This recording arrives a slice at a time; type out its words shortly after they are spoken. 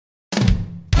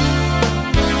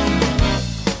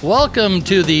Welcome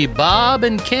to the Bob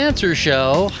and Cancer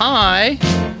Show. Hi,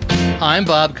 I'm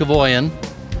Bob Kavoyan,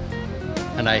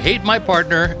 and I hate my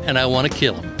partner, and I want to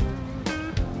kill him.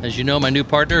 As you know, my new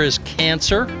partner is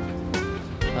Cancer.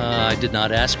 I did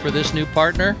not ask for this new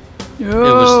partner. It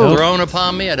was thrown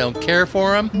upon me. I don't care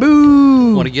for him.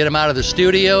 Boo! I want to get him out of the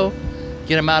studio,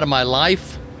 get him out of my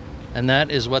life, and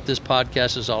that is what this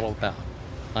podcast is all about.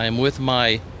 I am with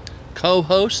my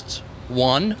co-hosts.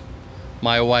 One,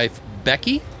 my wife,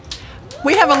 Becky.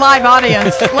 We have a live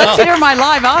audience. Let's hear my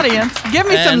live audience. Give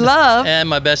me some love. And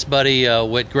my best buddy,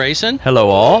 Whit Grayson. Hello,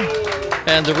 all.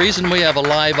 And the reason we have a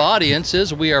live audience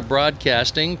is we are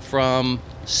broadcasting from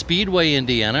Speedway,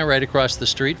 Indiana, right across the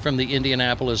street from the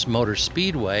Indianapolis Motor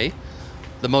Speedway,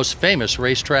 the most famous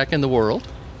racetrack in the world.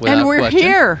 And we're question.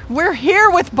 here. We're here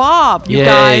with Bob, you Yay.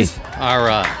 guys.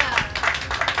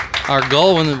 Our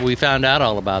goal when we found out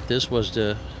all about this was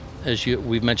to,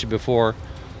 we've mentioned before,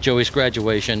 Joey's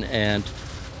graduation and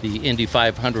the Indy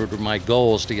 500 were my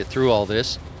goals to get through all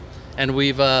this, and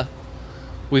we've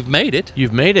made it.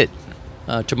 You've made it.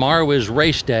 Tomorrow is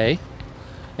race day,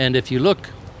 and if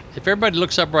everybody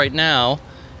looks up right now,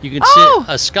 you can see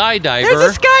a skydiver.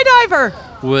 There's a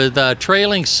skydiver with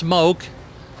trailing smoke,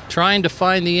 trying to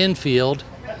find the infield.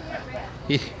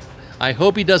 I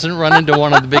hope he doesn't run into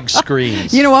one of the big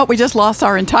screens. You know what? We just lost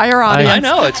our entire audience. I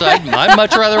know. I'd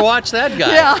much rather watch that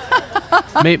guy. Yeah.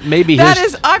 Maybe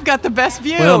I've got the best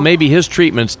view. Well, maybe his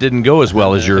treatments didn't go as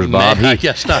well as yours, Bob. I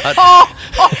guess not. That's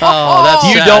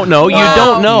You sad. don't know. You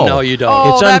don't know. No, you don't.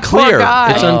 Oh, It's that poor unclear.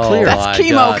 guy. It's unclear. That's my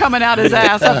chemo God. coming out his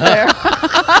ass up there.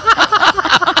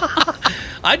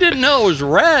 I didn't know it was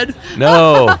red.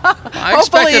 No. I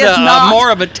Hopefully expected it's not.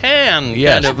 more of a tan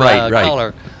Yes, kind of right.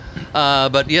 color.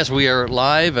 But yes, we are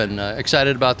live and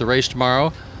excited about the race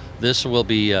tomorrow. This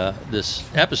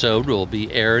episode will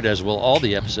be aired, as will all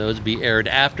the episodes, be aired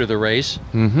after the race.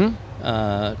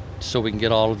 Mm-hmm. So we can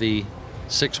get all of the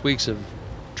 6 weeks of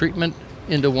treatment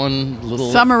into one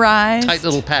little Summarized. tight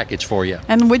little package for you.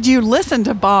 And would you listen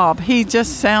to Bob? He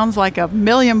just sounds like $1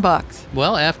 million.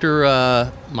 Well,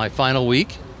 after my final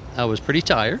week, I was pretty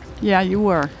tired. Yeah, you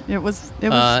were. It was.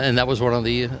 And that was one of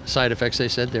the side effects. They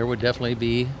said there would definitely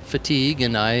be fatigue,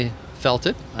 and I felt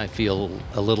it. I feel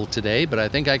a little today, but I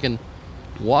think I can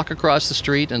walk across the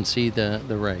street and see the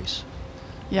race.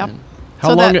 Yep. And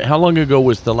How long ago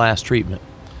was the last treatment?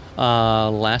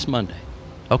 last Monday.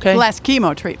 Okay. Last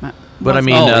chemo treatment. But I Was-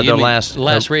 mean, you the mean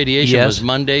last radiation yes. was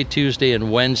Monday, Tuesday,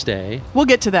 and Wednesday. We'll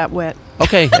get to that, Whit.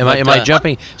 Okay. Am I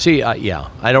jumping? See, yeah.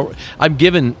 I don't. I'm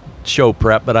given show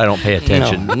prep, but I don't pay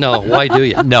attention. No, why do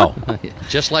you? No.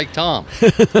 Just like Tom.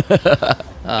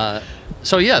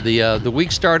 So yeah, the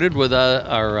week started with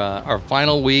our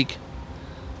final week,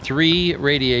 3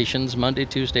 radiations, Monday,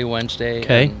 Tuesday, Wednesday.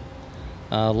 Okay.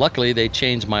 And, luckily, they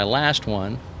changed my last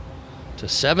one to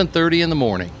 7:30 in the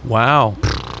morning. Wow.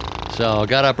 So I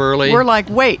got up early. We're like,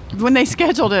 wait. When they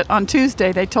scheduled it on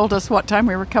Tuesday, they told us what time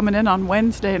we were coming in on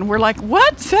Wednesday, and we're like,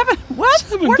 what? What?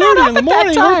 We're not up at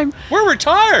that time. We're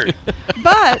retired.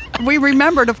 But we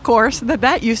remembered, of course,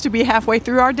 that used to be halfway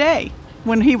through our day.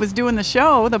 When he was doing the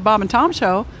show, the Bob and Tom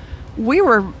show, you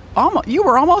were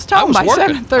almost home by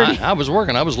 7:30. I was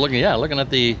working. I was looking at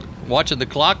watching the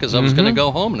clock because I was going to go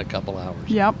home in a couple hours.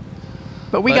 Yep.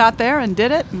 But we got there and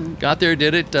did it. Got there,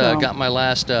 did it. So. Got my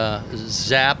last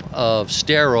zap of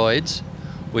steroids,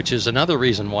 which is another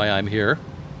reason why I'm here,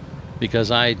 because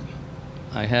I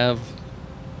have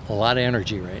a lot of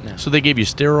energy right now. So they gave you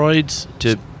steroids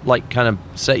to kind of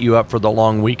set you up for the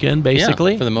long weekend,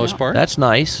 basically. Yeah, for the most part. That's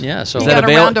nice. Yeah. So You got a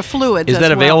round of fluids Is as that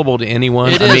well. available to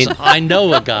anyone? it is. I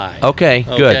know a guy. Okay.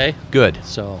 Okay. Good.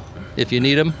 So if you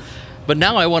need them. But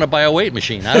now I want to buy a weight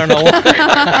machine. I don't know why.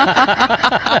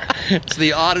 It's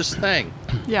the oddest thing.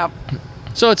 Yep.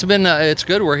 So it's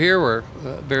good. We're here. We're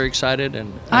very excited,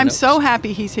 and I'm so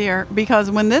happy he's here because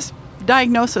when this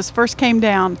diagnosis first came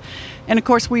down, and of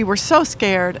course we were so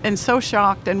scared and so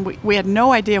shocked, and we had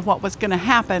no idea what was going to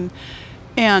happen.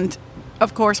 And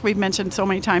of course, we've mentioned so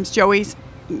many times Joey's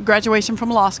graduation from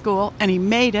law school, and he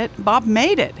made it. Bob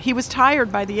made it. He was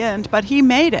tired by the end, but he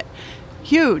made it.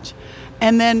 Huge.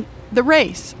 And then the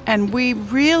race, and we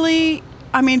really,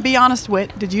 be honest,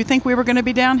 Whit, did you think we were going to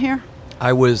be down here?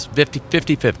 I was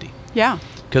 50-50. Yeah.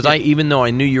 Because even though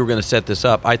I knew you were going to set this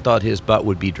up, I thought his butt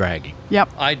would be dragging.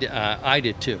 Yep. I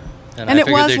did too. And I it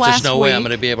figured was there's last just no way I'm week.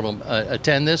 going to be able to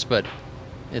attend this, but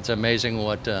it's amazing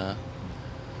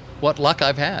what luck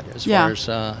I've had as far as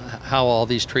how all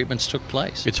these treatments took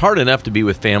place. It's hard enough to be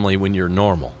with family when you're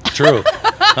normal. True.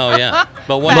 Oh, yeah.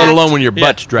 But Let alone when your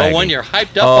butt's dragging. But when you're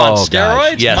hyped up on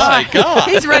steroids, gosh, yes. my God.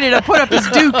 He's ready to put up his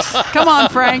dukes. Come on,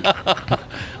 Frank.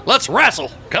 Let's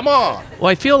wrestle. Come on. Well,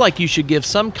 I feel like you should give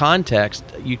some context.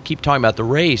 You keep talking about the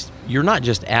race. You're not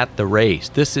just at the race.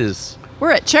 This is...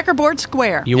 We're at Checkerboard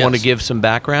Square. You want to give some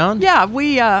background? Yeah,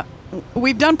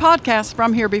 we've done podcasts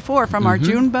from here before, from our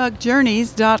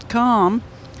JuneBugJourneys.com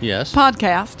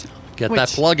podcast. Get that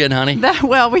plug in, honey.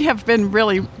 We have been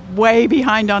really way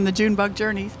behind on the Junebug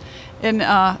Journeys. And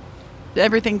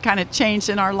everything kind of changed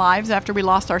in our lives after we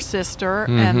lost our sister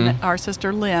and our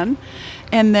sister Lynn.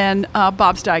 And then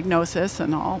Bob's diagnosis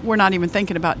and all. We're not even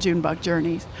thinking about Junebug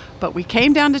Journeys. But we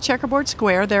came down to Checkerboard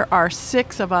Square. There are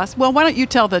 6 of us. Well, why don't you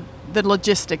tell the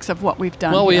logistics of what we've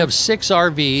done? Well, we here. have 6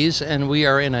 RVs, and we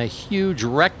are in a huge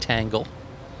rectangle.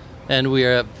 And we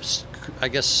have, I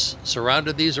guess,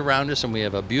 surrounded these around us, and we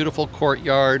have a beautiful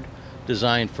courtyard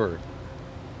designed for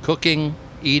cooking,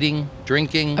 eating,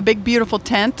 drinking. A big, beautiful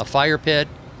tent. A fire pit.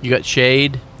 You got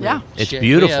shade. Yeah. It's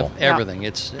beautiful. We have everything.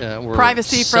 It's we're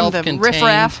privacy from the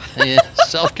riffraff.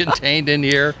 Self-contained in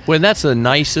here. Well, that's the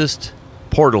nicest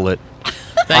portalet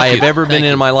I have ever been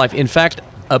in my life. In fact,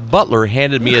 a butler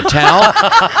handed me a towel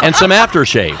and some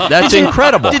aftershave. That's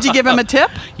incredible. Did you give him a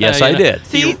tip? Yes, I did.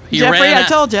 See, Jeffrey, I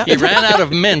told you. He ran out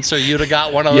of mints, or you'd have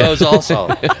got one of those also.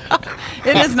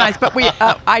 It is nice, but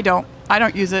I don't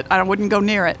use it. I wouldn't go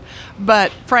near it.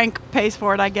 But Frank pays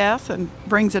for it, I guess, and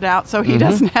brings it out so he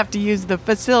doesn't have to use the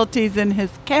facilities in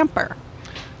his camper.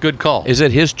 Good call. Is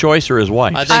it his choice or his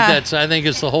wife? I think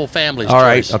it's the whole family's all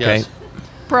right, choice. okay. Yes.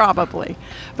 Probably.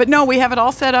 But no, we have it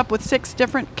all set up with 6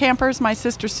 different campers. My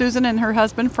sister Susan and her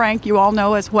husband Frank, you all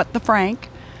know as What the Frank.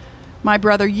 My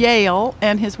brother Yale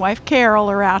and his wife Carol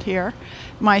are out here.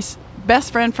 My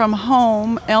best friend from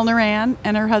home, Eleanor Ann,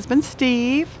 and her husband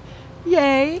Steve.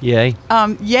 Yay. Yay.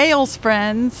 Yale's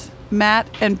friends, Matt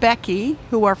and Becky,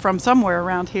 who are from somewhere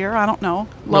around here. I don't know.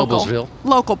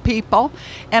 Local people.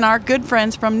 And our good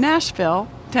friends from Nashville,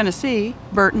 Tennessee,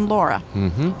 Bert and Laura.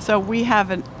 So we have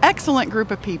an excellent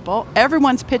group of people.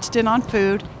 Everyone's pitched in on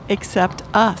food except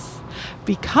us.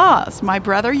 Because my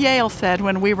brother Yale said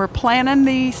when we were planning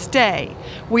the stay,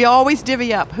 we always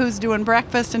divvy up who's doing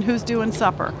breakfast and who's doing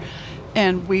supper.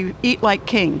 And we eat like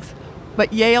kings.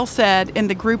 But Yale said in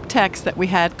the group text that we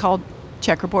had called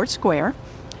Checkerboard Square,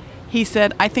 he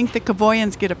said, I think the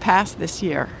Cavoyans get a pass this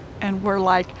year. And we're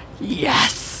like,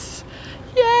 yes!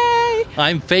 Yay!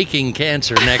 I'm faking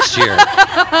cancer next year.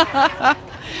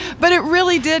 But it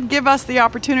really did give us the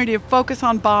opportunity to focus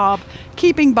on Bob,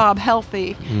 keeping Bob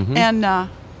healthy. And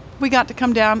we got to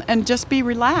come down and just be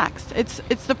relaxed.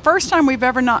 It's the first time we've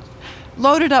ever not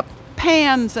loaded up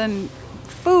pans and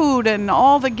food and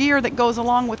all the gear that goes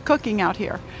along with cooking out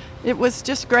here. It was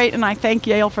just great, and I thank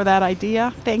Yale for that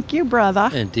idea. Thank you, brother.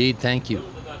 Indeed, thank you.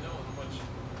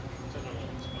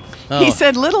 He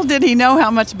said, little did he know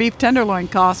how much beef tenderloin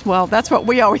costs. Well, that's what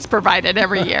we always provided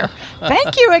every year.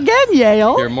 Thank you again,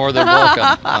 Yale. You're more than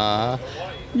welcome.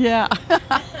 Yeah.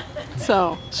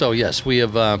 So yes,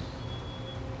 we've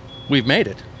made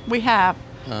it. We have.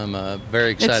 I'm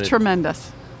very excited. It's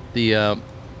tremendous. The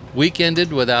week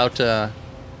ended without...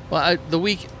 the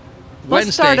week... Let's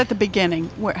Wednesday, start at the beginning,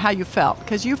 how you felt,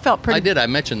 because you felt pretty... I did. I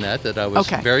mentioned that I was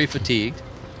very fatigued.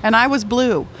 And I was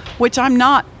blue, which I'm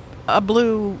not a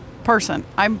blue person.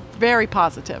 I'm very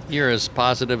positive. You're as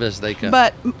positive as they come.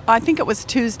 But I think it was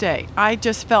Tuesday. I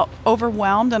just felt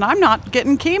overwhelmed, and I'm not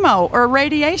getting chemo or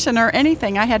radiation or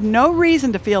anything. I had no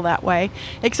reason to feel that way,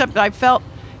 except I felt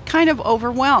kind of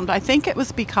overwhelmed. I think it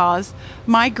was because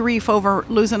my grief over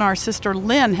losing our sister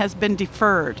Lynn has been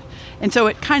deferred. And so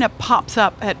it kind of pops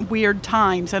up at weird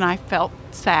times, and I felt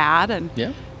sad and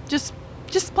just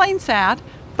plain sad.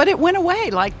 But it went away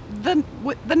like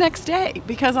the next day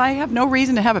because I have no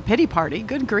reason to have a pity party.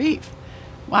 Good grief.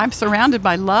 Well, I'm surrounded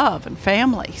by love and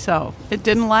family. So it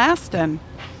didn't last, and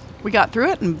we got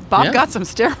through it, and Bob got some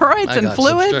steroids and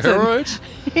fluids.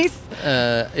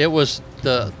 It was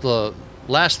the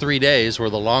last 3 days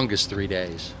were the longest 3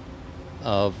 days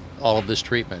of all of this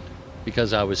treatment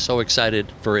because I was so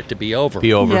excited for it to be over.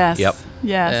 Yes. Yep.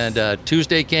 Yes. And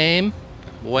Tuesday came,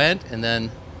 went, and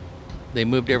then they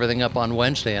moved everything up on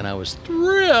Wednesday, and I was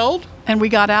thrilled. And we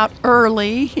got out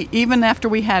early, even after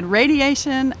we had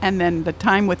radiation, and then the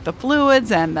time with the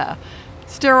fluids and the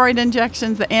steroid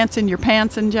injections, the ants in your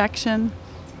pants injection.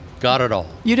 Got it all.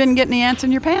 You didn't get any ants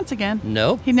in your pants again.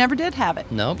 Nope. He never did have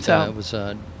it. Nope. So it was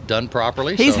done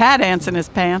properly. He's had ants in his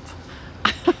pants.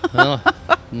 Well,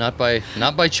 not by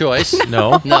choice.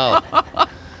 No.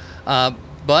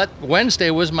 But Wednesday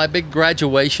was my big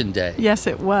graduation day. Yes,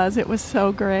 it was. It was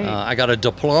so great. I got a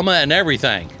diploma and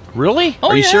everything. Really? Oh,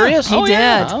 Are you serious? He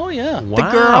did. Oh, yeah. Wow.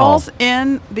 The girls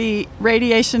in the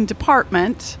radiation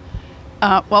department,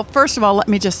 well, first of all, let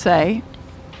me just say,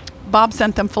 Bob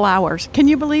sent them flowers. Can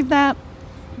you believe that?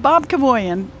 Bob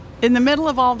Kavoyan, in the middle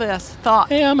of all this, thought.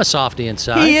 Hey, I'm a softie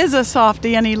inside. He is a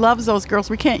softie, and he loves those girls.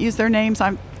 We can't use their names,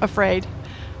 I'm afraid.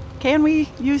 Can we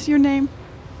use your name?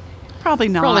 Probably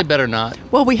not. Probably better not.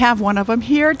 Well, we have one of them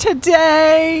here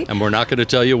today. And we're not going to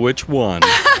tell you which one.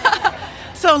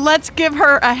 So let's give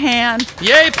her a hand.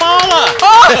 Yay, Paula!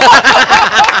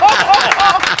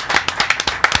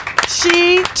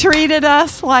 She treated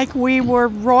us like we were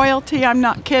royalty. I'm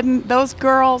not kidding. Those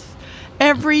girls,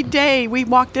 every day, we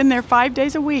walked in there 5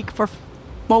 days a week for,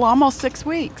 well, almost 6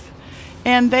 weeks.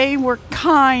 And they were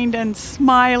kind and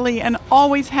smiley and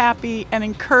always happy and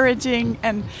encouraging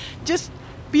and just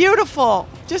beautiful,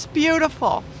 just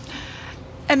beautiful.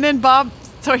 And then Bob,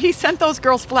 so he sent those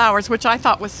girls flowers, which I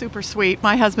thought was super sweet.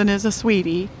 My husband is a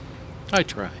sweetie. I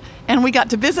try. And we got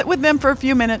to visit with them for a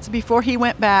few minutes before he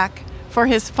went back for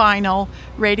his final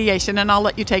radiation, and I'll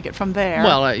let you take it from there.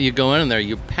 Well, you go in there,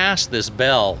 you pass this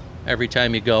bell every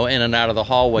time you go in and out of the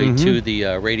hallway to the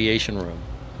radiation room.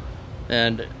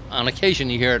 And on occasion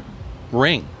you hear it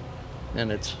ring,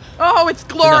 and it's... Oh, it's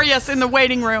glorious in the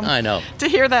waiting room. I know. To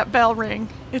hear that bell ring.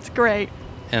 It's great.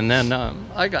 And then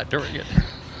I got to ring it.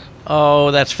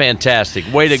 Oh, that's fantastic.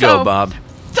 Way to go, Bob.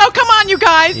 So come on, you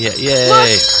guys. Yeah, yay.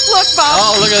 Look, Bob.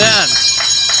 Oh, look at that.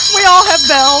 We all have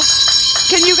bells.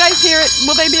 Can you guys hear it?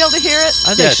 Will they be able to hear it?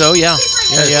 I think so, yeah.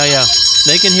 Yeah.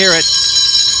 They can hear it.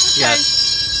 Okay.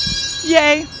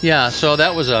 Yay. Yeah, so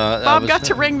that was Bob got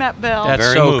to ring that bell. That's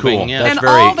Very so moving, cool. yeah. That's And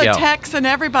very, all the yeah. techs and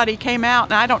everybody came out,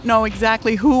 and I don't know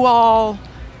exactly who all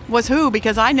was who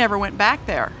because I never went back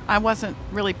there. I wasn't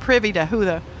really privy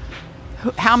to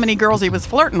how many girls he was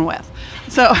flirting with.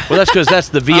 So Well, that's because that's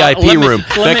the VIP let me- room.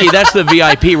 let Becky, me- that's the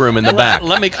VIP room in the back.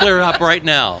 Let me clear it up right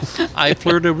now. I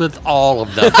flirted with all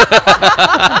of them.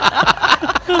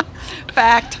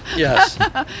 fact. Yes.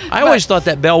 I always thought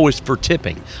that bell was for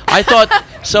tipping. I thought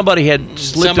somebody had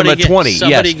slipped him a 20.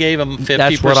 Somebody gave him 50%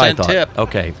 That's what I thought. tip.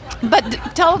 Okay. But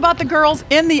tell about the girls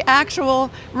in the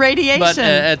actual radiation. But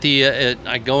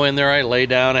I go in there, I lay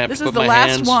down, I have This to is put the my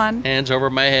last one. hands over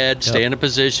my head, stay Yep. in a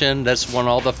position. That's when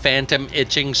all the phantom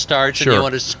itching starts, and Sure. you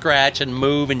want to scratch and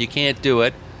move, and you can't do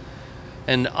it.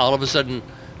 And all of a sudden,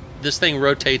 this thing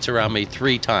rotates around me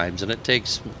 3 times, and it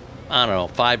takes,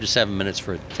 5 to 7 minutes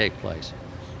for it to take place.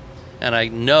 And I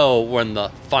know when the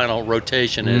final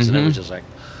rotation is, and it was just like,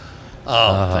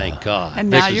 thank God. And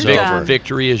now This is you're over. done.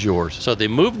 Victory is yours. So they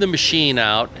move the machine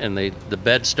out, and the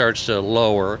bed starts to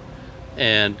lower,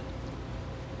 and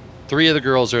 3 of the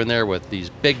girls are in there with these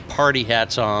big party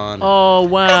hats on. Oh,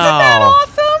 wow. Isn't that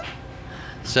awesome?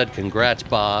 Said, "Congrats,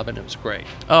 Bob," and it was great.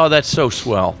 Oh, that's so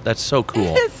swell. That's so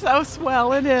cool. It's so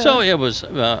swell. It is. So it was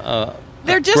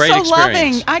They're just great so experience.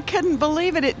 loving. I couldn't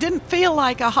believe it. It didn't feel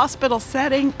like a hospital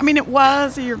setting. I mean, it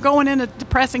was. You're going in a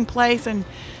depressing place, and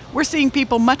we're seeing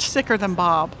people much sicker than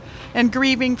Bob and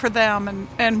grieving for them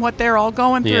and what they're all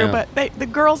going through. Yeah. But the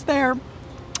girls there,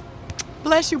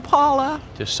 bless you, Paula,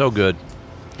 Just so good.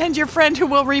 and your friend who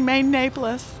will remain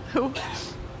nameless.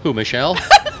 Who, Michelle?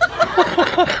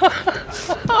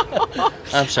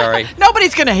 I'm sorry.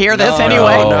 Nobody's going to hear this No,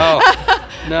 anyway.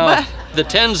 No. The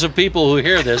tens of people who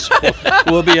hear this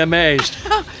will be amazed.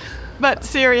 But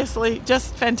seriously,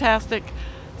 just fantastic.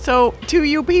 So to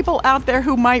you people out there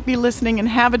who might be listening and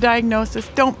have a diagnosis,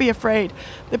 don't be afraid.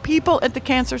 The people at the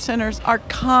cancer centers are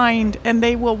kind, and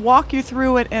they will walk you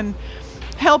through it and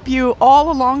help you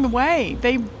all along the way.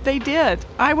 They did.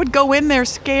 I would go in there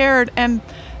scared, and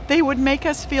they would make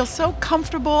us feel so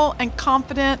comfortable and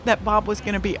confident that Bob was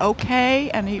going to be okay,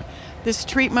 and this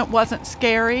treatment wasn't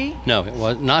scary. No, it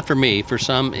was not for me. For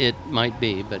some, it might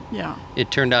be, but Yeah. it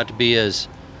turned out to be as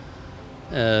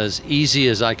easy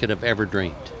as I could have ever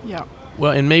dreamed. Yeah.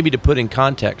 Well, and maybe to put in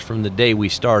context from the day we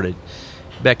started,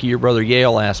 Becky, your brother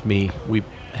Yale asked me, we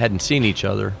hadn't seen each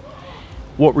other,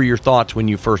 what were your thoughts when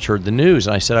you first heard the news?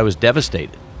 And I said I was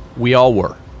devastated. We all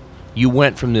were. You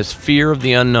went from this fear of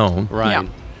the unknown Right. Yeah.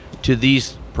 to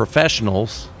these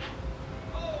professionals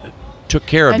took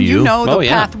care of And you. you know the Oh,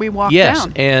 yeah. path we walked Yes,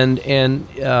 down. and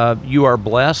you are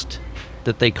blessed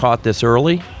that they caught this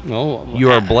early. Oh, You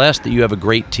are blessed that you have a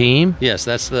great team. Yes,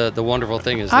 that's the wonderful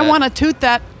thing is I that want to toot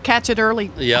that catch it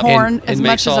early Yep. horn And as it much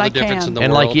makes as all I the difference can. in the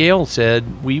And world. like Yale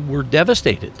said, we were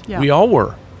devastated. Yeah. We all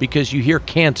were, because you hear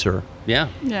cancer, Yeah.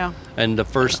 Yeah. And the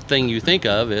first thing you think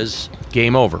of is,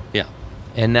 game over. yeah.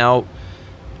 And now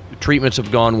treatments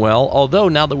have gone well. Although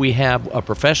now that we have a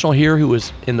professional here who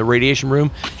was in the radiation room,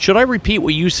 should I repeat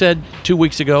what you said 2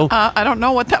 weeks ago? I don't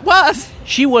know what that was.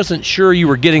 She wasn't sure you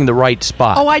were getting the right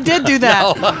spot. Oh, I did do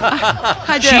that.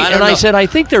 I did. She, I don't and I know. said, I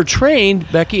think they're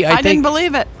trained, Becky. I think didn't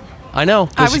believe it. I know.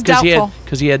 I was doubtful.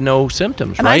 Because he had no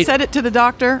symptoms, And right? I said it to the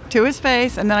doctor to his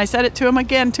face, and then I said it to him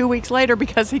again 2 weeks later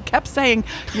because he kept saying,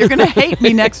 "You're going to hate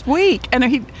me next week," and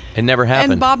It never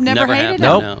happened. And Bob never hated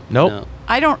happened. him. Nope.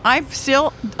 I'm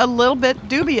still a little bit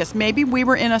dubious. Maybe we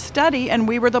were in a study and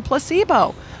we were the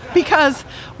placebo, because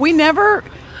we never.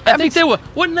 I think they would.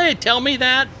 Wouldn't they tell me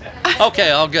that?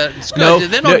 Okay, I'll go. It's good. No,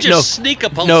 They don't just sneak a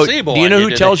placebo. No. Do you know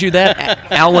who tells you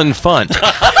that? Alan Funt.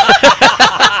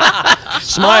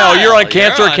 Smile, you're on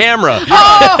cancer camera.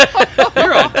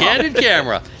 You're on candid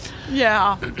camera.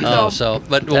 Yeah. But That's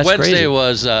Wednesday crazy.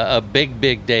 was a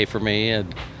big day for me,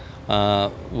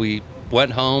 and we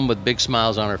went home with big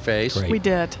smiles on our face. Great. We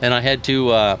did. And I had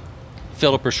to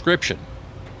fill a prescription.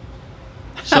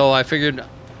 So I figured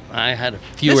I had a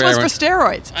few This was errands. for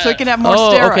steroids, so he could have more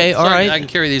steroids. okay, all So right. I can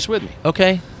carry these with me.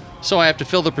 Okay. So I have to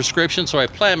fill the prescription, so I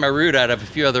planned my route out of a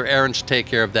few other errands to take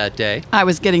care of that day. I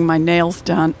was getting my nails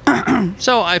done.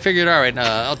 So I figured, all right,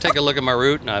 I'll take a look at my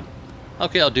route, and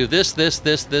I'll do this, and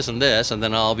this, and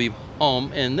then I'll be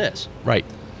home in this. Right.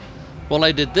 Well,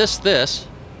 I did this,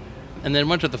 and then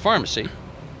went to the pharmacy,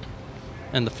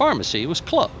 and the pharmacy was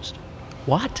closed.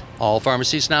 What? All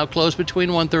pharmacies now closed between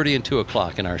 1:30 and 2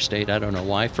 o'clock in our state. I don't know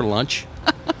why, for lunch.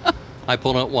 I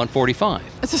pulled out 1:45.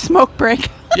 It's a smoke break.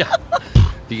 Yeah.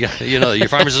 Your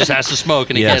pharmacist has to smoke,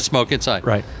 and he Yes. can't smoke inside.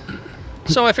 Right.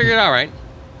 So I figured, all right,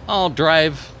 I'll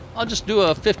just do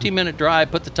a 15-minute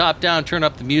drive, put the top down, turn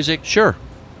up the music. Sure.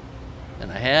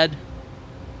 And I had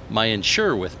my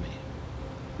Ensure with me.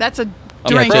 That's a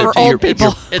Okay, drink so for your- old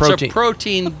people. It's a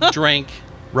protein drink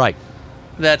Right.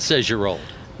 that says you're old.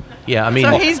 Yeah, I mean,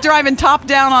 So he's driving top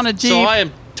down on a Jeep, So I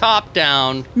am top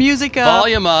down, music up.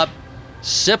 volume up,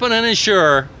 sipping an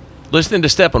Ensure. listening to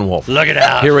Steppenwolf. Look it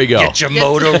out. Here we go. Get your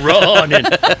motor running.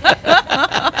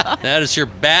 That is your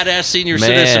badass senior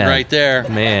citizen right there.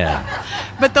 Man.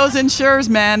 But those insures,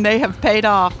 man, they have paid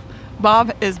off.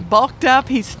 Bob is bulked up.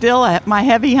 He's still at my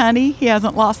heavy honey. He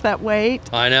hasn't lost that weight.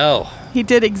 I know. He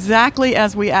did exactly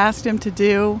as we asked him to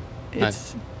do.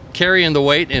 It's Carrying the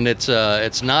weight, and it's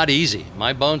not easy.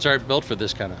 My bones aren't built for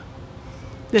this kind of.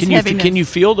 this Can heaviness. you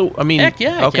feel the? I mean, Heck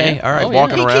yeah, I okay, can. all right, Oh, yeah.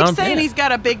 walking He around. keeps saying Yeah. he's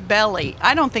got a big belly.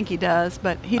 I don't think he does,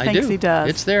 but he I thinks do. he does.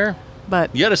 It's there.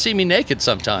 But You got to see me naked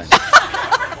sometime.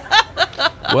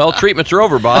 Well, treatments are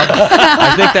over, Bob.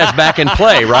 I think that's back in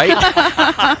play, right?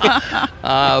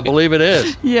 I believe it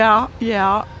is. yeah.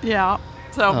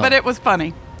 So, Oh. but it was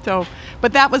funny. So,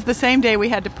 but that was the same day we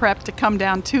had to prep to come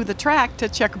down to the track to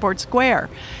Checkerboard Square.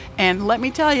 And let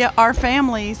me tell you, our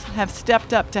families have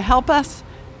stepped up to help us.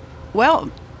 Well,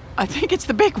 I think it's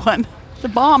the big one, the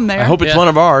bomb there. I hope it's Yeah. one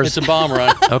of ours. It's a bomb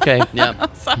run. Okay. Yeah.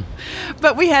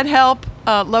 But we had help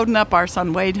loading up. Our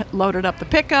son Wade loaded up the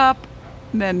pickup.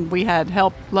 Then we had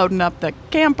help loading up the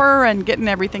camper and getting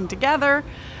everything together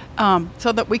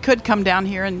so that we could come down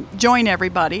here and join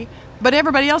everybody. But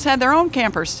everybody else had their own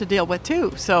campers to deal with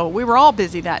too. So we were all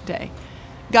busy that day.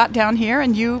 Got down here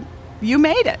and you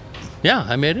made it. Yeah,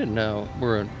 I made it. And,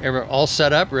 we're all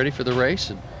set up, ready for the race.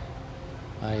 And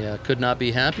I could not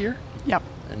be happier. Yep.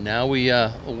 And now we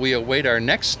await our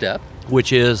next step,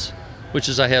 Which is which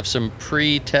is I have some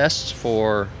pre-tests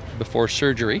before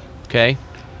surgery, okay.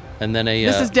 and then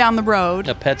This is down the road.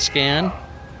 a PET scan,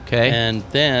 Okay. and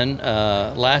then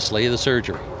lastly the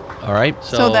surgery. all right.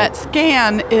 So that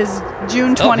scan is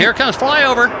June 20th. Oh, here comes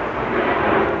flyover.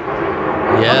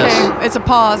 Yes. Okay, it's a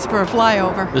pause for a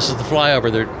flyover. This is the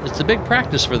flyover. It's a big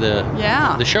practice for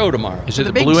the show tomorrow. Is it the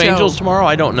the big Blue show. Angels tomorrow?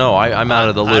 I don't know. I'm out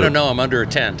of the loop. I don't know. I'm under a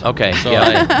tent. Okay, So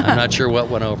yeah. I'm not sure what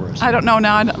went over us. I don't know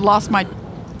now. I lost my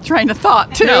train of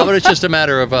thought too. No, but it's just a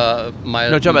matter of my.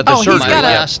 No, talking about the Oh, he's surgery. My got a-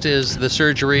 last is the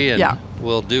surgery, and Yeah.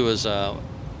 we'll do is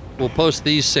we'll post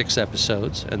these 6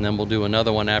 episodes, and then we'll do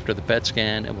another one after the PET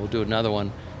scan, and we'll do another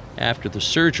one after the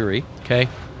surgery, Okay.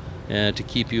 to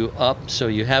keep you up so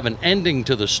you have an ending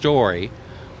to the story.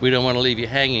 We don't want to leave you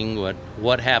hanging with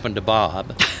what happened to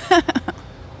Bob.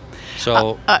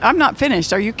 So I'm not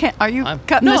finished. Are you I'm-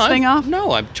 cutting no, this I'm- thing off?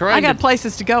 No, I'm trying. I got to,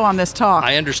 places to go on this talk.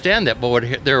 I understand that, but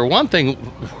one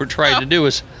thing we're trying to do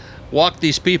is walk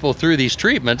these people through these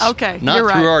treatments. Okay, not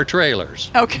you're through right. our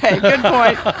trailers. Okay, good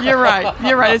point. You're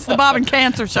right. It's the Bob and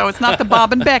Cancer show. It's not the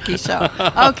Bob and Becky show.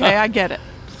 Okay, I get it.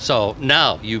 So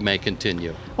now you may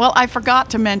continue. Well, I forgot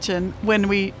to mention when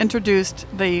we introduced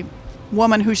the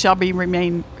woman who shall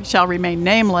remain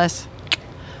nameless,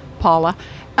 Paula,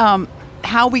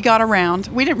 how we got around.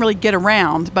 We didn't really get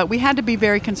around, but we had to be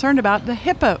very concerned about the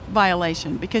HIPAA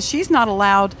violation because she's not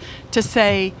allowed to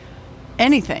say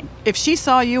anything. If she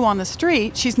saw you on the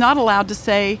street, she's not allowed to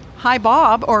say, "Hi,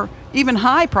 Bob," or even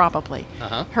 "Hi," probably.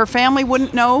 Uh-huh. Her family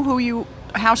wouldn't know who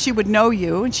how she would know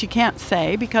you, and she can't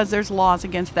say because there's laws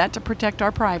against that to protect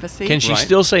our privacy. Can she Right.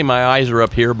 still say my eyes are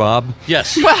up here, Bob?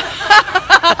 Yes.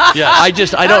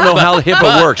 Yes. I don't know how the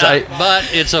HIPAA works. But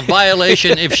it's a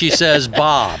violation if she says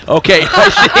Bob. Okay.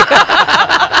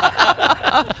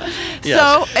 Yes.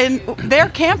 So, and they're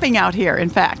camping out here, in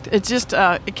fact. It's just,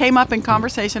 it came up in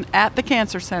conversation at the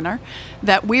Cancer Center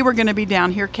that we were going to be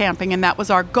down here camping, and that was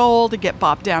our goal, to get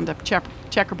Bob down to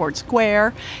Checkerboard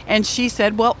Square. And she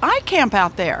said, well, I camp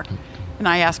out there. And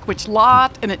I asked which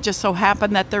lot, and it just so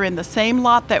happened that they're in the same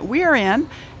lot that we're in.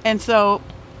 And so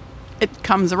it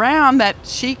comes around that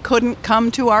she couldn't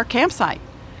come to our campsite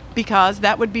because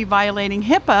that would be violating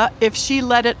HIPAA if she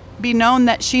let it be known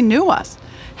that she knew us.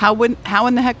 How in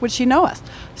the heck would she know us?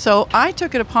 So I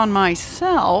took it upon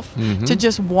myself to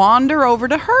just wander over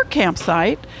to her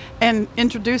campsite and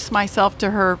introduce myself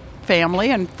to her family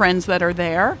and friends that are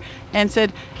there, and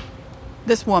said,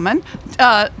 this woman,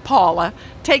 Paula,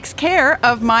 takes care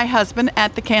of my husband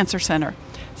at the Cancer Center.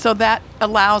 So that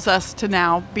allows us to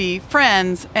now be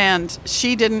friends, and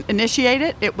she didn't initiate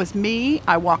it. It was me.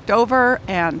 I walked over,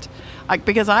 and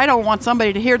because I don't want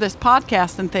somebody to hear this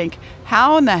podcast and think,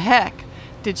 how in the heck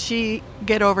did she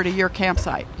get over to your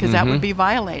campsite? Because that would be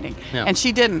violating. Yeah. And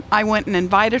she didn't. I went and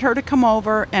invited her to come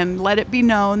over and let it be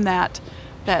known that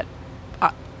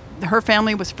her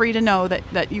family was free to know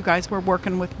that you guys were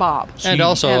working with Bob. And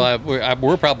also,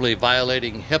 we're probably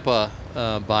violating HIPAA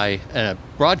by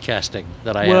broadcasting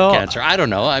that I have cancer. I don't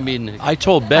know. I mean, I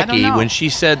told Becky when she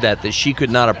said that she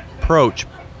could not approach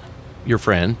your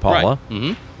friend, Paula. Right.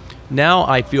 Mm-hmm. Now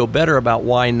I feel better about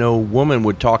why no woman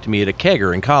would talk to me at a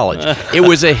kegger in college. It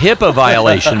was a HIPAA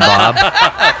violation, Bob.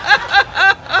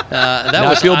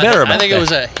 I feel better about I think that. it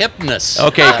was a hypness.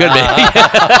 Okay, could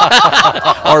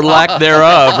be. Or lack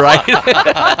thereof, right?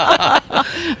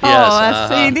 Yes,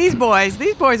 See, these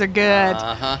boys are good.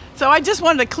 Uh-huh. So I just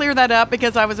wanted to clear that up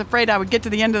because I was afraid I would get to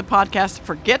the end of the podcast,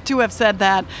 forget to have said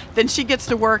that. Then she gets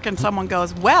to work and someone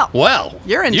goes, well,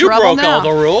 you're in trouble broke now. all the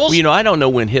rules. Well, you know, I don't know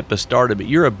when HIPAA started, but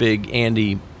you're a big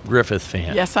Andy Griffith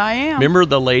fan. Yes, I am. Remember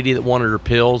the lady that wanted her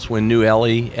pills when knew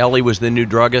Ellie? Ellie was the new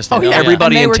druggist. Oh, and yeah.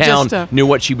 everybody And they in were town just knew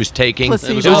what she was taking.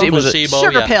 placebo. It was a Placebo.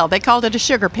 sugar yeah. pill. They called it a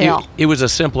sugar pill. it was a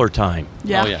simpler time.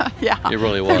 Yeah. Oh, yeah. yeah. It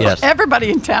really was. Yes. Everybody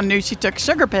in town knew she took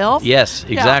sugar pills. Yes,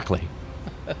 Yeah. exactly.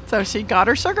 So she got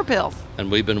her sugar pills. And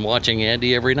we've been watching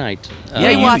Andy every night.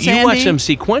 We watch you watch Andy. them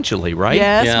sequentially, right?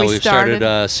 Yes, yeah, we we've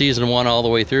started season 1 all the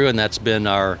way through, and that's been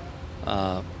our,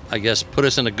 I guess, put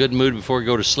us in a good mood before we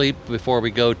go to sleep, before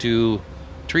we go to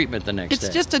treatment the next day.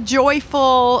 It's just a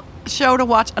joyful show to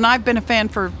watch, and I've been a fan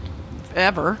for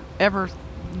ever,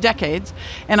 decades,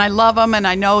 and I love them, and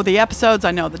I know the episodes,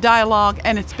 I know the dialogue,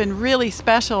 and it's been really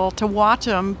special to watch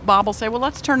them. Bob will say, well,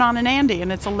 let's turn on an Andy,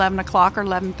 and it's 11 o'clock or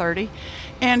 11:30,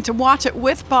 and to watch it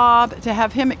with Bob, to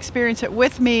have him experience it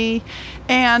with me,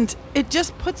 and it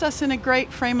just puts us in a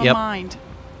great frame of mind.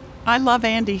 I love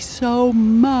Andy so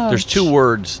much. There's 2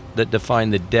 words that define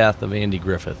the death of Andy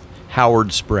Griffith.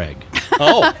 Howard Sprague.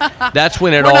 Oh, That's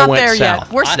when it We're all not went there south.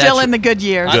 yet. We're still in the good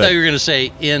years. I thought you were going to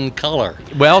say in color.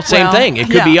 Well, same Well, thing. It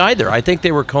could yeah. be either. I think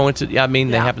they were coincident. I mean,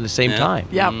 they Yeah. happened at the same Yeah. time.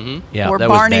 Yep. Yeah, or that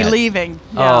was Barney bad. leaving.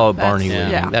 Oh, Yeah, Barney that's-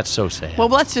 leaving. Yeah. That's so sad. Well,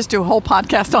 let's just do a whole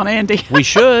podcast on Andy. We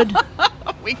should.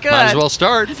 We could. Might as well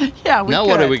start. Yeah, we Now could.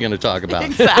 what are we going to talk about?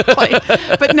 Exactly.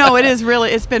 But no,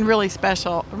 it's been really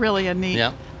special, really a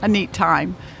neat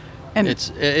time. And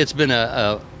It's been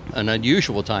an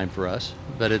unusual time for us,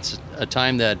 but it's a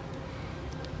time that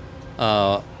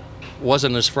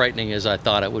wasn't as frightening as I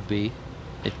thought it would be.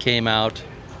 It came out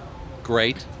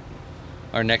great.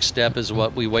 Our next step is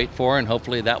what we wait for, and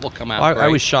hopefully that will come out great. I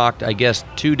was shocked, I guess,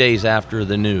 2 days after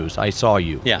the news. I saw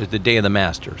you. Yeah. It was the day of the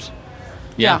Masters.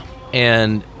 yeah.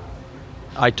 And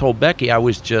I told Becky I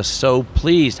was just so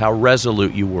pleased how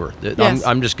resolute you were. That Yes.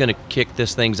 I'm just going to kick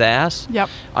this thing's ass. Yep.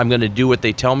 I'm going to do what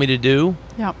they tell me to do.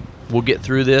 Yep. We'll get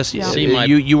through this. Yeah. See, my-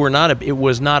 You were not it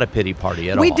was not a pity party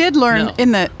at all. We did learn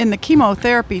No. in the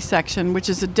chemotherapy section, which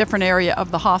is a different area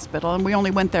of the hospital, and we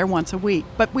only went there once a week,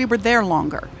 but we were there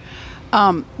longer.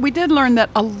 We did learn that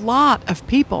a lot of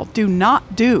people do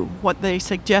not do what they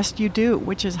suggest you do,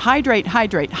 which is hydrate,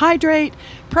 hydrate, hydrate,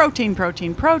 protein,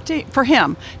 protein, protein, for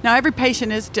him. Now, every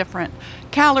patient is different.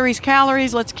 Calories,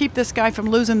 calories, let's keep this guy from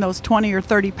losing those 20 or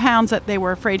 30 pounds that they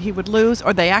were afraid he would lose,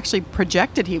 or they actually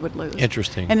projected he would lose.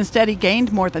 Interesting. And instead he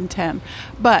gained more than 10.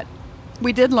 But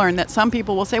we did learn that some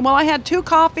people will say, well, I had 2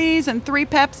 coffees and 3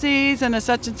 Pepsis and a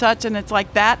such, and it's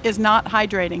like, that is not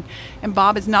hydrating. And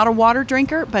Bob is not a water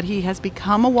drinker, but he has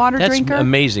become a water That's drinker.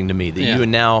 amazing to me that Yeah. you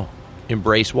now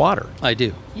embrace water. I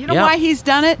do. You know Yeah. why he's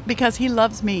done it? Because he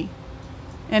loves me.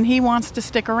 And he wants to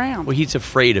stick around. Well, he's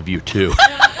afraid of you too.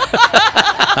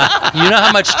 You know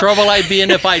how much trouble I'd be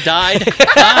in if I died?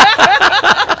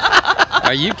 Huh?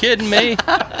 Are you kidding me?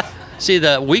 See,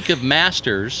 the week of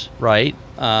Masters, Right.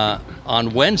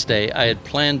 on Wednesday, I had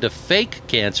planned to fake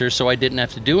cancer so I didn't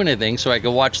have to do anything, so I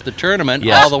could watch the tournament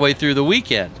Yes. all the way through the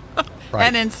weekend. Right.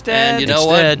 And instead, And you know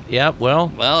what? Yeah,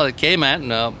 well, Well, it came at,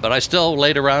 but I still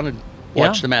laid around and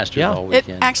watched Yeah, the Masters yeah. all it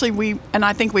weekend. actually and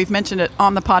I think we've mentioned it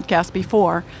on the podcast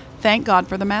before. Thank God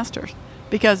for the Masters,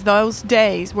 because those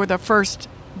days were the first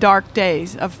dark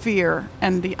days of fear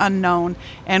and the unknown,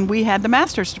 and we had the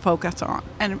Masters to focus on,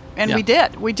 and Yeah. we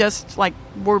did. We just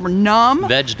were numb.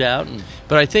 Vegged out. And,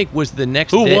 but I think was the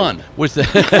next Who day, won? Was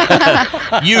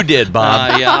the You did,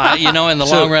 Bob. yeah, in the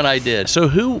So- long run, I did. So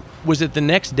who was it? The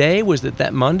next day? Was it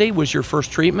that Monday? Was your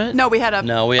first treatment? No, we had a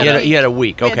No, we You had had, you had a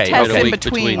week. We had Okay. tests We had a in week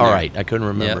between. between All there. right. I couldn't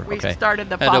remember. We Okay. started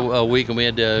the had a week, and we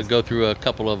had to go through a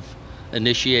couple of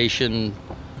initiation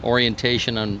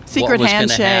orientation on Secret what was going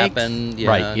to handshakes. happen. Yeah.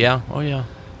 Right. Yeah. Oh, yeah.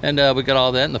 And we got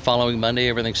all that, and the following Monday,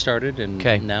 everything started, and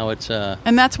Okay. now it's...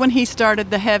 and that's when he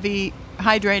started the heavy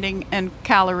hydrating and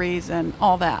calories and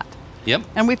all that. Yep.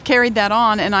 And we've carried that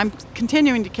on, and I'm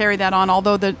continuing to carry that on,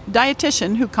 although the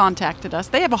dietitian who contacted us,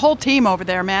 they have a whole team over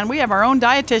there, man. We have our own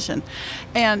dietitian.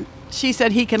 And she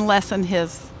said he can lessen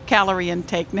his calorie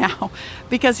intake now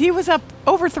because he was up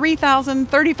over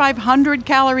 3,000, 3,500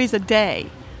 calories a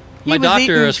day. He My was doctor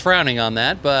eating- is frowning on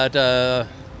that, but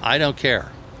I don't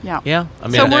care. Yeah. Yeah. I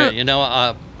mean, So And,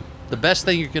 we're- the best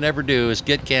thing you can ever do is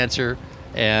get cancer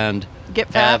and Get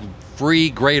fat. have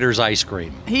free Grater's ice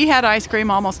cream. He had ice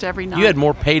cream almost every night. you had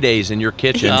more paydays in your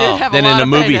kitchen He did have a than lot in a of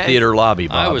movie paydays. theater lobby,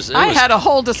 Bob. I had a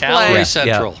whole display. Calorie Yeah.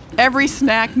 Central. Every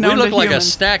snack known We look to like humans.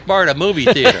 a snack bar at a movie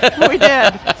theater. We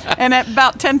did. And at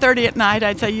about 10:30 at night,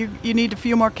 I'd say, you need a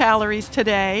few more calories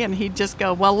today. And he'd just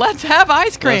go, well, let's have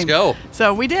ice cream. Let's go.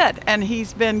 So we did. And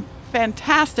he's been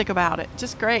fantastic about it.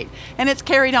 Just great. And it's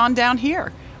carried on down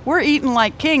here. We're eating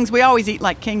like kings. We always eat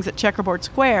like kings at Checkerboard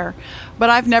Square. But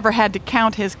I've never had to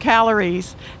count his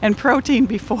calories and protein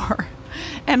before.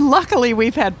 And luckily,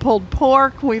 we've had pulled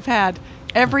pork. We've had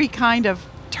every kind of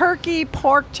turkey,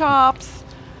 pork chops.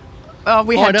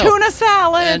 We Oh, I had know. tuna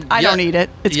salad. And I don't eat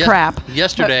it. It's crap.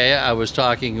 Yesterday, I was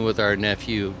talking with our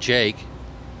nephew, Jake,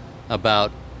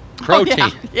 about Oh,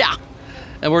 protein. yeah.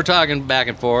 And we're talking back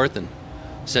and forth, and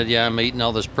said, yeah, I'm eating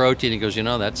all this protein. He goes,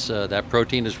 that's that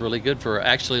protein is really good for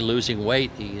actually losing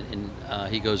weight.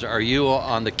 He goes, are you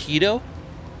on the keto?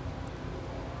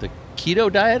 The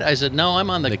keto diet? I said, no, I'm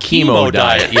on the chemo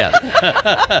diet.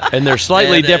 Yes. And they're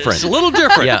slightly And, different. It's a little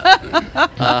different.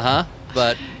 Yeah.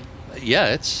 But, yeah,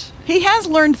 it's... He has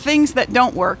learned things that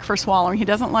don't work for swallowing. He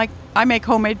doesn't like, I make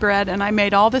homemade bread, and I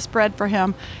made all this bread for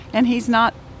him, and it's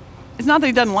not that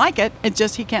he doesn't like it, it's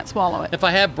just he can't swallow it. If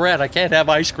I have bread, I can't have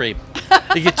ice cream.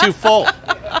 You get too full.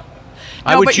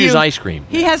 I No, would but choose ice cream.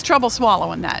 He has trouble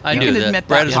swallowing that. I you do can that. admit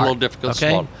Bread that is a part. little difficult Okay.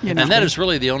 to swallow. You know. And that is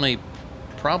really the only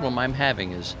problem I'm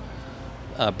having is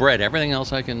bread. Everything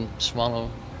else I can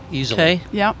swallow easily. Okay.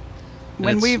 Yep.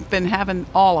 When it's- we've been having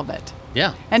all of it.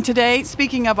 Yeah. And today,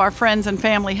 speaking of our friends and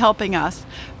family helping us,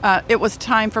 it was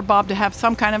time for Bob to have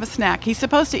some kind of a snack. He's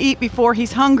supposed to eat before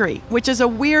he's hungry, which is a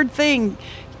weird thing.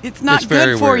 It's not It's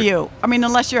very good for weird. you. I mean,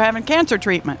 unless you're having cancer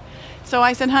treatment. So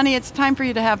I said, honey, it's time for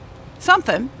you to have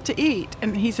something to eat.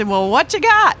 And he said, well, what you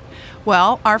got?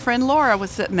 Well, our friend Laura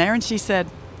was sitting there, and she said,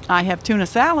 I have tuna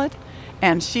salad.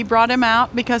 And she brought him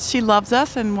out because she loves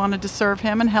us and wanted to serve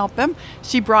him and help him.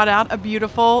 She brought out a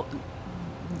beautiful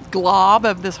glob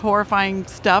of this horrifying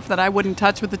stuff that I wouldn't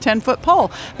touch with a 10-foot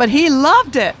pole. But he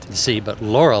loved it. See, but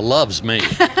Laura loves me.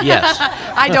 Yes.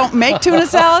 I don't make tuna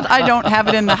salad. I don't have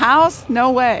it in the house.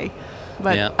 No way.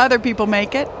 But Yeah. other people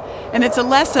make it. And it's a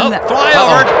lesson that... Fly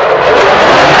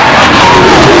over.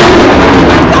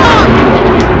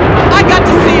 I got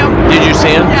to see him. Did you see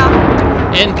him?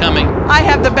 Yeah. Incoming. I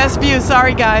have the best view.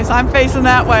 Sorry, guys. I'm facing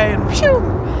that way. And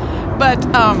phew. But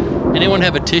Anyone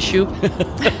have a tissue?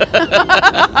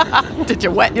 did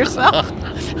you wet yourself?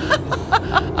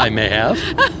 I may have.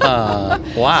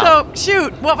 Wow. So,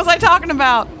 shoot. What was I talking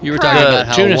about? You were Crap. talking about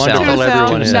how Tuna salad. wonderful Tuna salad.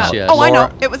 everyone is. salad. Yes. Oh, I know.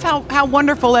 Laura- It was how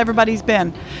wonderful everybody's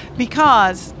been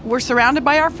because we're surrounded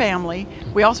by our family.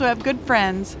 We also have good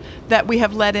friends that we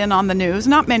have let in on the news.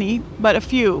 Not many, but a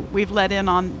few we've let in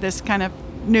on this kind of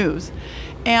news.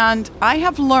 And I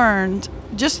have learned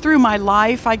just through my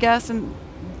life, I guess, and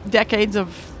decades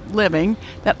of living,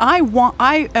 that I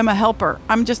am a helper.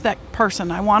 I'm just that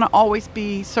person. I want to always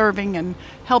be serving and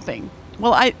helping.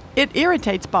 Well, it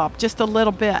irritates Bob just a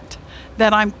little bit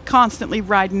that I'm constantly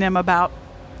writing him about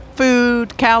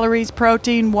food, calories,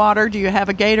 protein, water. Do you have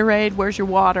a Gatorade? Where's your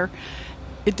water?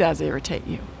 It does irritate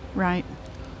you, right?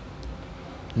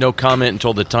 No comment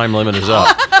until the time limit is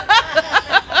up.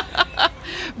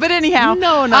 But anyhow,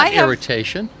 No, not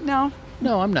irritation. No,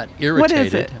 No, I'm not irritated. What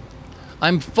is it?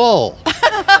 I'm full.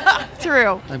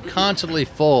 true. I'm constantly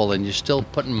full, and you're still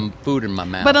putting food in my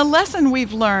mouth. But a lesson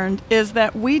we've learned is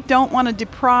that we don't want to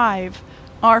deprive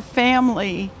our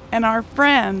family and our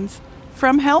friends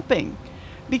from helping.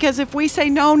 Because if we say,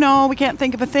 no, we can't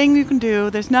think of a thing you can do,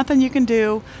 there's nothing you can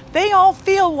do, they all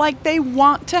feel like they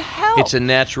want to help. It's a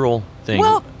natural thing.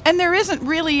 Well, and there isn't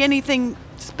really anything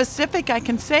specific I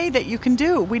can say that you can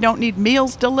do. We don't need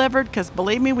meals delivered because,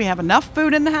 believe me, we have enough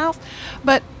food in the house.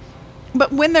 But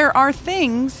when there are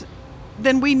things,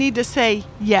 then we need to say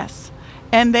yes.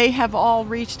 And they have all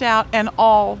reached out and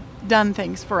all done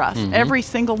things for us. Mm-hmm. Every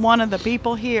single one of the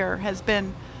people here has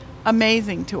been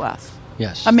amazing to us.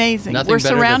 yes, amazing. Nothing We're better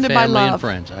surrounded than by family love. and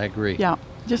friends. I agree. Yeah,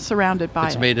 just surrounded by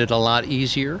It's it. made it a lot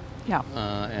easier. Yeah.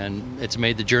 And it's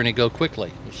made the journey go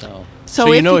quickly. So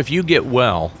so if you get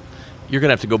well, you're going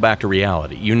to have to go back to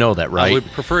reality. You know that, right? I would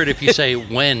prefer it if you say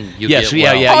when you yes, get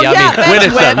well. yeah. Oh, I yeah, mean, when thanks,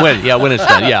 it's done. Whit. When it's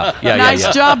done. Yeah.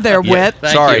 Nice job there, Yeah. Whit.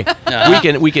 Thank Sorry.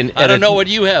 you. No. We can edit. I don't know what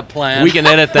you have planned. We can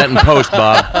edit that in post,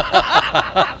 Bob.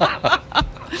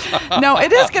 No,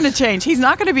 it is going to change. He's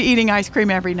not going to be eating ice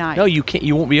cream every night. No, you can't.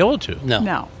 You won't be able to. No.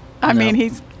 No. I mean, he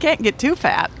can't get too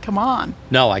fat. Come on.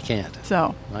 No, I can't.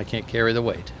 So, I can't carry the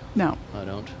weight. no. I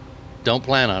don't. Don't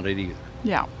plan on it either.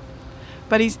 Yeah.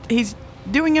 But he's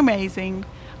doing amazing.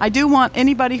 I do want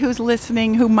anybody who's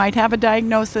listening who might have a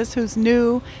diagnosis, who's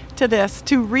new to this,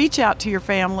 to reach out to your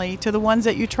family, to the ones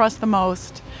that you trust the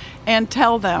most, and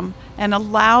tell them and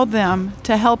allow them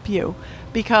to help you,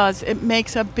 because it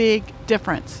makes a big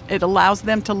difference. It allows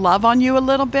them to love on you a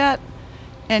little bit,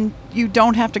 and you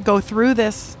don't have to go through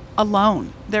this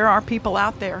alone. There are people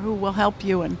out there who will help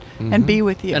you and be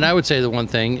with you. And I would say the one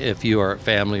thing, if you are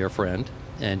family or friend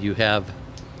and you have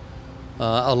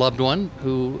a loved one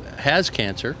who has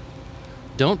cancer,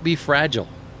 don't be fragile.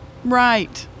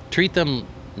 Right. Treat them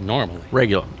normally.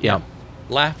 Regular. Yeah.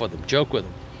 Laugh with them. Joke with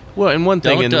them. Well, and one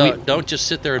thing, Don't just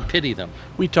sit there and pity them.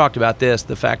 we talked about this,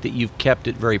 the fact that you've kept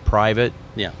it very private.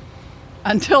 Yeah.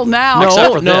 Until now.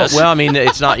 Except for this. Well, I mean,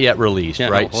 it's not yet released, Yeah,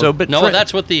 right? well,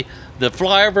 that's what the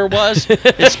flyover was.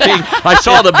 It's being. I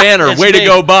saw the banner. it's Way to being-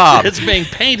 go, Bob. It's being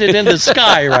painted in the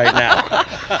sky right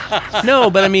now. No,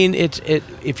 but I mean,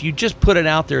 if you just put it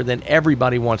out there, then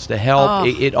everybody wants to help. Oh,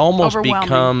 It almost overwhelming.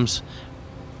 becomes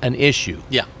an issue.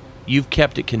 Yeah. You've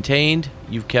kept it contained.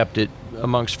 You've kept it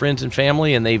amongst friends and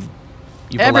family, and you've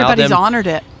allowed Everybody's them. honored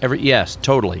it. Yes,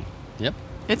 totally. Yep.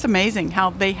 It's amazing how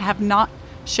they have not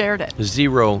shared it.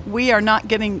 Zero. We are not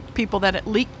getting people that it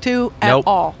leaked to at Nope.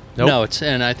 all. Nope. No,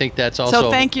 and I think that's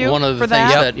also thank you one of the for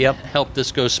things that. that Yep. helped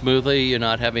this go smoothly. You're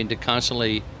not having to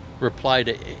constantly reply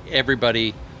to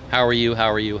everybody. How are you? How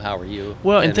are you? How are you?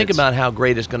 Well, and think it's- about how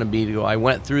great it's going to be to go, I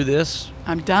went through this,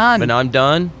 I'm done. but I'm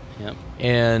done, Yep.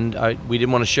 and we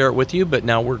didn't want to share it with you, but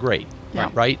now we're great. Yeah.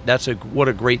 Right? What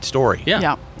a great story. Yeah.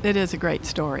 Yeah, it is a great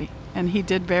story, and he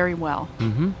did very well.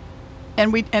 Mm-hmm.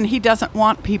 And he doesn't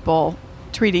want people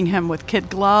treating him with kid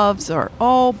gloves or,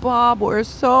 oh, Bob, we're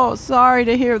so sorry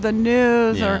to hear the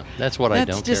news. Yeah, or that's what I don't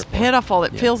That's just care for. pitiful.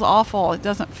 It Yeah. feels awful. It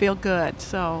doesn't feel good.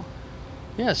 So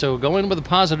Yeah. So go in with a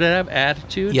positive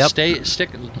attitude. Yep.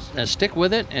 Stick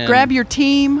with it. And grab your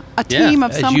team, a Yeah. team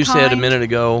of As some you kind. said a minute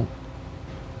ago,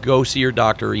 go see your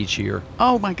doctor each year.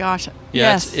 Oh my gosh.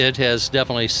 Yeah, Yes. it has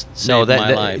definitely saved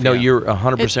my life. No, yeah. you're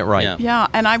 100% right. Yeah. Yeah,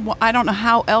 and I don't know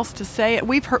how else to say it.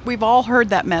 We've all heard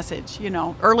that message,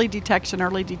 early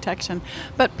detection.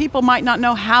 But people might not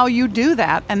know how you do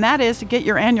that, and that is to get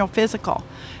your annual physical.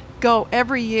 Go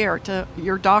every year to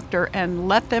your doctor and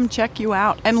let them check you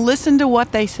out and listen to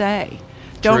what they say.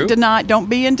 True. Don't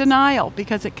be in denial,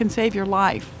 because it can save your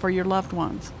life for your loved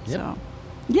ones. Yep. So,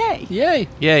 yay. Yay.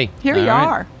 Yay. Here All you right.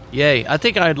 are. Yay. I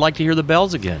think I'd like to hear the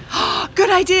bells again.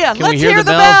 Good idea. Can Let's we hear the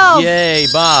the bells. Yay,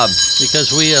 Bob.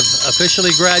 Because we have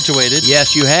officially graduated.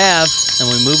 Yes, you have. And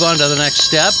we move on to the next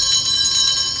step.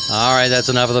 All right, that's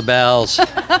enough of the bells.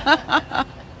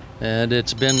 And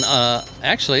it's been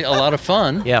actually a lot of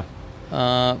fun Yeah.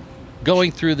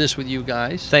 going through this with you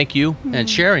guys Thank you. and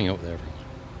sharing it with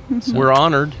everyone. We're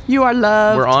honored. You are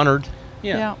loved. We're honored.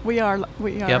 Yeah, we are.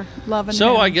 We are Yep. loving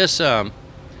So him. I guess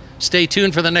stay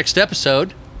tuned for the next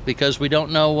episode, because we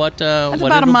don't know what That's what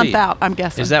about a it'll month be. out, I'm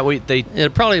guessing. Is that what they... It'll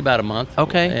probably about a month.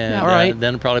 Okay. And, Yeah. All right.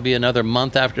 then it'll probably be another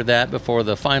month after that before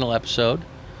the final episode.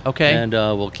 Okay. And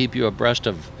we'll keep you abreast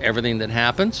of everything that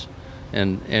happens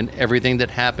and everything that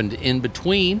happened in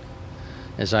between,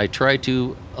 as I try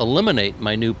to eliminate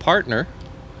my new partner.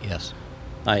 Yes.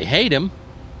 I hate him.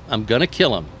 I'm going to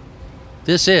kill him.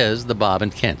 This is the Bob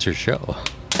and Cancer Show.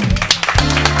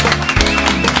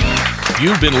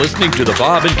 You've been listening to The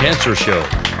Bob and Cancer Show.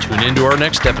 Tune into our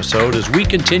next episode as we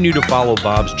continue to follow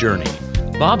Bob's journey.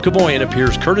 Bob Kavoyan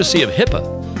appears courtesy of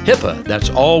HIPAA. HIPAA,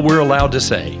 that's all we're allowed to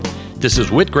say. This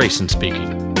is Whit Grayson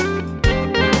speaking.